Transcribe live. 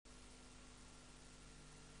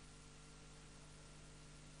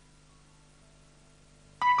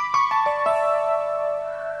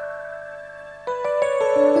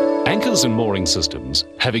Anchors and mooring systems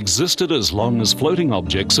have existed as long as floating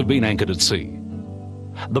objects have been anchored at sea.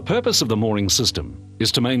 The purpose of the mooring system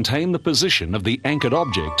is to maintain the position of the anchored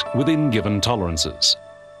object within given tolerances.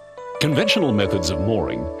 Conventional methods of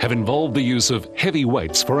mooring have involved the use of heavy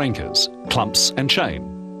weights for anchors, clumps and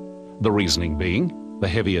chain. The reasoning being, the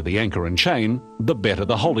heavier the anchor and chain, the better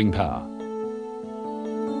the holding power.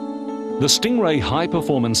 The Stingray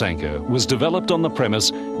high-performance anchor was developed on the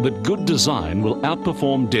premise that good design will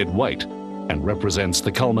outperform dead weight and represents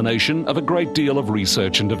the culmination of a great deal of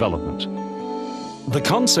research and development. The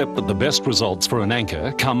concept that the best results for an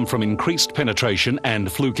anchor come from increased penetration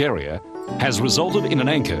and fluke area has resulted in an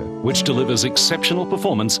anchor which delivers exceptional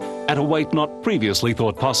performance at a weight not previously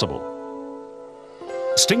thought possible.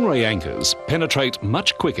 Stingray anchors penetrate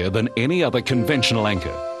much quicker than any other conventional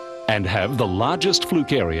anchor and have the largest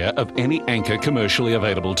fluke area of any anchor commercially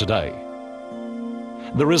available today.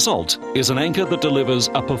 The result is an anchor that delivers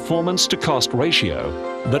a performance to cost ratio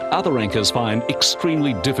that other anchors find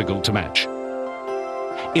extremely difficult to match.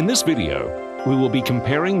 In this video, we will be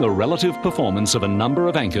comparing the relative performance of a number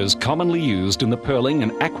of anchors commonly used in the pearling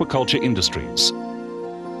and aquaculture industries.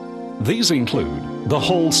 These include the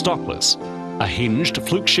Hall stockless, a hinged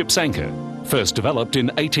fluke ship's anchor, first developed in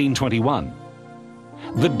 1821.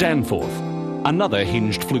 The Danforth, another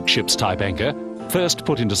hinged fluke ship's type anchor, first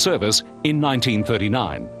put into service in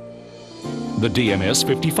 1939. The DMS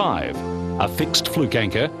 55, a fixed fluke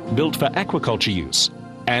anchor built for aquaculture use,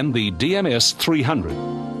 and the DMS 300,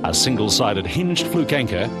 a single-sided hinged fluke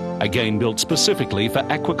anchor, again built specifically for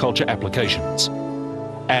aquaculture applications.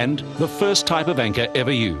 And the first type of anchor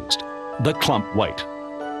ever used, the clump weight.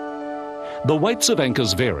 The weights of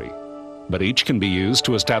anchors vary, but each can be used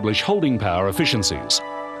to establish holding power efficiencies,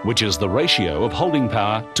 which is the ratio of holding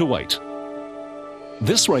power to weight.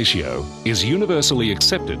 This ratio is universally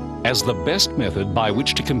accepted as the best method by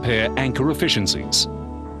which to compare anchor efficiencies.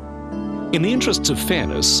 In the interests of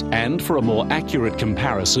fairness and for a more accurate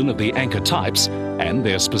comparison of the anchor types and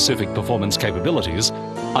their specific performance capabilities,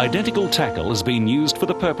 identical tackle has been used for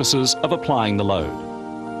the purposes of applying the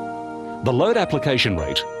load. The load application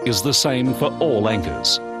rate is the same for all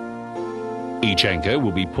anchors. Each anchor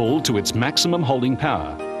will be pulled to its maximum holding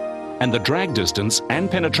power, and the drag distance and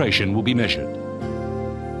penetration will be measured.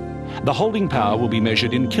 The holding power will be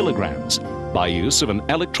measured in kilograms by use of an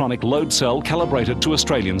electronic load cell calibrated to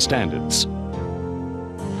Australian standards.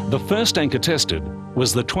 The first anchor tested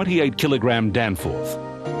was the 28 kilogram Danforth.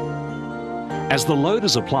 As the load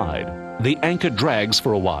is applied, the anchor drags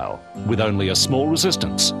for a while with only a small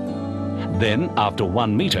resistance. Then, after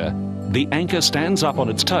 1 metre, the anchor stands up on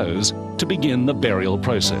its toes to begin the burial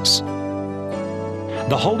process.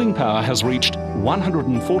 The holding power has reached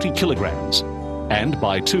 140 kilograms and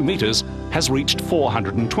by 2 metres has reached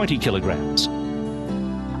 420 kilograms.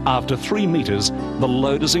 After 3 metres, the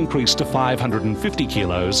load is increased to 550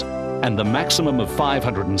 kilos and the maximum of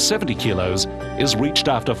 570 kilos is reached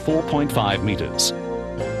after 4.5 metres.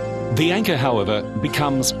 The anchor, however,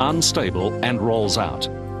 becomes unstable and rolls out.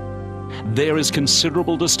 There is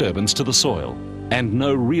considerable disturbance to the soil and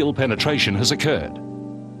no real penetration has occurred.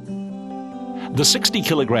 The 60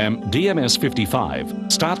 kilogram DMS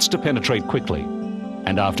 55 starts to penetrate quickly,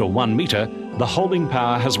 and after 1 metre, the holding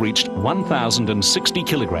power has reached 1,060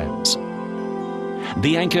 kilograms.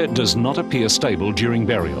 The anchor does not appear stable during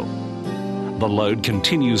burial. The load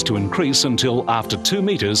continues to increase until after 2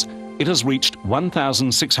 metres, it has reached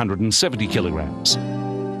 1,670 kilograms.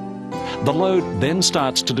 The load then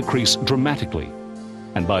starts to decrease dramatically,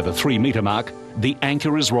 and by the 3 metre mark, the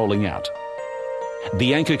anchor is rolling out.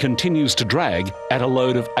 The anchor continues to drag at a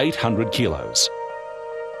load of 800 kilos.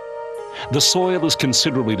 The soil is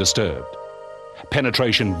considerably disturbed.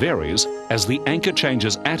 Penetration varies as the anchor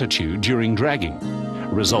changes attitude during dragging,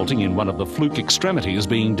 resulting in one of the fluke extremities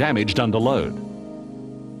being damaged under load.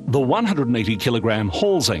 The 180 kilogram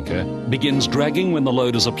Hall's anchor begins dragging when the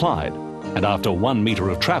load is applied, and after 1 metre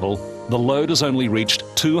of travel, the load has only reached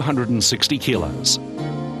 260 kilos.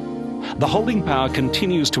 The holding power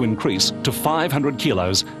continues to increase to 500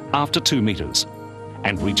 kilos after 2 metres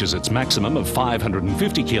and reaches its maximum of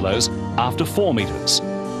 550 kilos after 4 metres.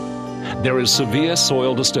 There is severe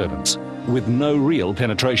soil disturbance with no real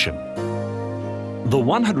penetration. The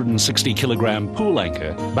 160 kilogram pool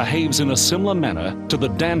anchor behaves in a similar manner to the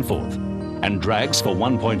Danforth and drags for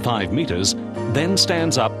 1.5 metres, then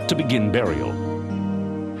stands up to begin burial.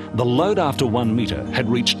 The load after 1 metre had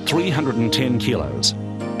reached 310 kilos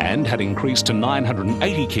and had increased to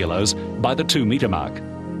 980 kilos by the 2 metre mark.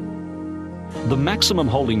 The maximum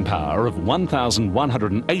holding power of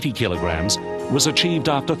 1,180 kilograms was achieved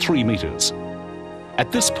after 3 metres.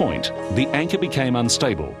 At this point, the anchor became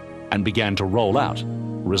unstable and began to roll out,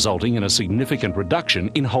 resulting in a significant reduction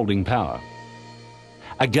in holding power.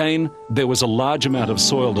 Again, there was a large amount of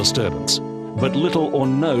soil disturbance, but little or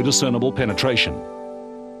no discernible penetration.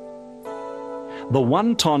 The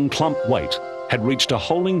 1 ton clump weight had reached a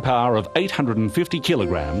holding power of 850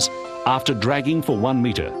 kilograms after dragging for 1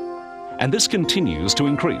 metre, and this continues to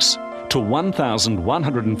increase to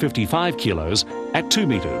 1,155 kilos at 2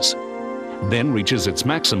 metres, then reaches its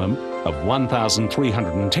maximum of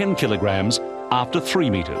 1,310 kilograms after 3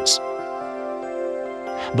 metres.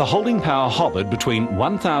 The holding power hovered between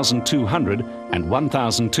 1,200 and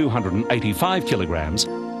 1,285 kilograms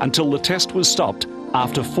until the test was stopped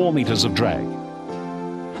after 4 metres of drag.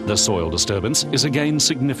 The soil disturbance is again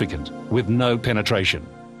significant, with no penetration.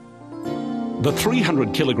 The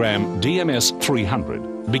 300 kilogram DMS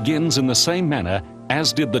 300 begins in the same manner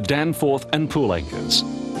as did the Danforth and Pool anchors.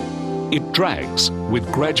 It drags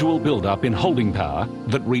with gradual build-up in holding power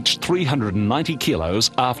that reached 390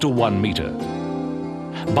 kilos after 1 metre.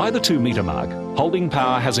 By the 2 metre mark, holding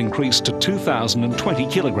power has increased to 2,020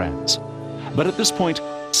 kilograms. But at this point,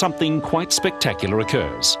 something quite spectacular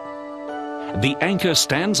occurs. The anchor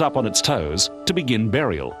stands up on its toes to begin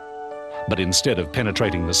burial. But instead of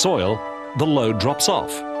penetrating the soil, the load drops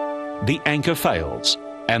off. The anchor fails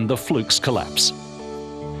and the flukes collapse.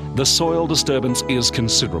 The soil disturbance is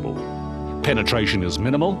considerable. Penetration is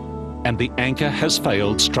minimal and the anchor has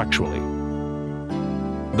failed structurally.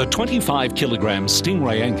 The 25 kilogram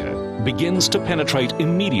Stingray anchor begins to penetrate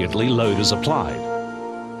immediately load is applied.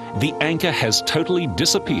 The anchor has totally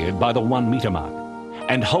disappeared by the 1 metre mark,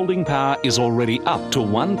 and holding power is already up to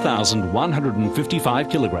 1,155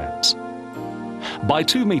 kilograms. By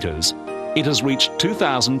 2 metres, it has reached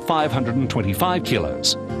 2,525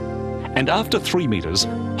 kilos, and after 3 metres,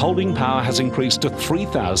 holding power has increased to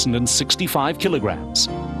 3,065 kilograms.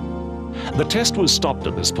 The test was stopped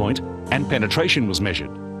at this point and penetration was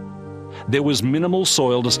measured. There was minimal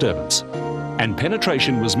soil disturbance and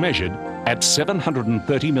penetration was measured at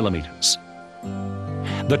 730 millimetres.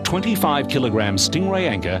 The 25 kilogram Stingray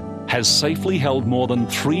anchor has safely held more than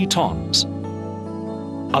 3 tons.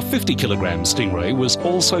 A 50 kilogram Stingray was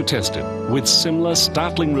also tested with similar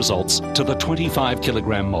startling results to the 25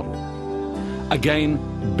 kilogram model. Again,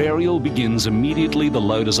 burial begins immediately the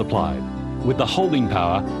load is applied, with the holding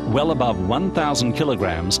power well above 1,000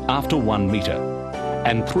 kilograms after 1 metre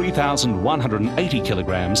and 3,180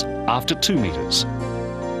 kilograms after 2 metres.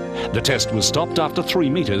 The test was stopped after 3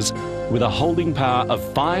 metres with a holding power of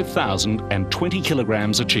 5,020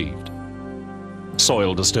 kilograms achieved.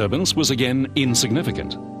 Soil disturbance was again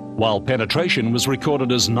insignificant, while penetration was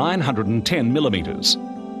recorded as 910 millimetres.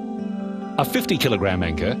 A 50 kilogram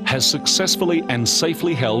anchor has successfully and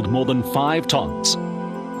safely held more than 5 tons.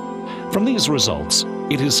 From these results,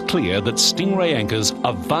 it is clear that Stingray anchors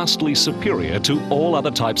are vastly superior to all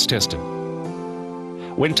other types tested.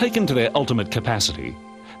 When taken to their ultimate capacity,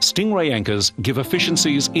 Stingray anchors give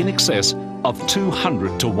efficiencies in excess of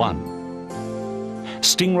 200 to 1.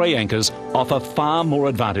 Stingray anchors offer far more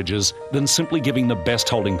advantages than simply giving the best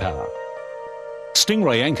holding power.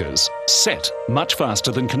 Stingray anchors set much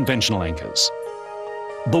faster than conventional anchors.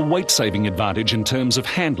 The weight-saving advantage in terms of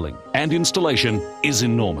handling and installation is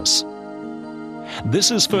enormous.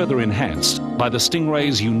 This is further enhanced by the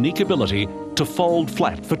Stingray's unique ability to fold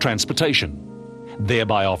flat for transportation,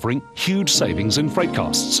 thereby offering huge savings in freight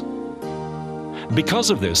costs. Because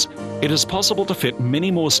of this, it is possible to fit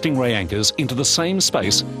many more Stingray anchors into the same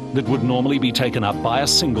space that would normally be taken up by a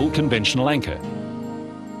single conventional anchor.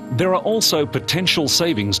 There are also potential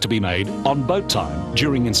savings to be made on boat time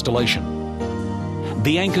during installation.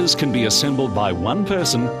 The anchors can be assembled by one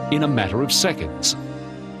person in a matter of seconds.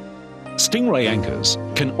 Stingray anchors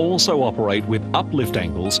can also operate with uplift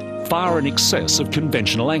angles far in excess of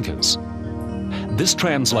conventional anchors. This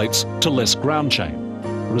translates to less ground chain,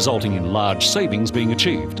 resulting in large savings being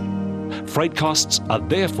achieved. Freight costs are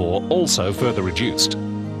therefore also further reduced.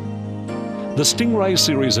 The Stingray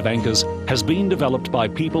series of anchors has been developed by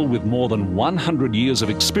people with more than 100 years of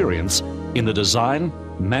experience in the design,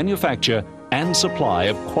 manufacture and supply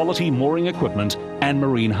of quality mooring equipment and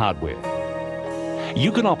marine hardware.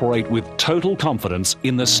 You can operate with total confidence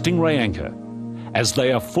in the Stingray anchor, as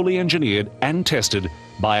they are fully engineered and tested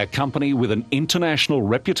by a company with an international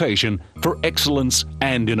reputation for excellence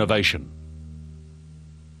and innovation.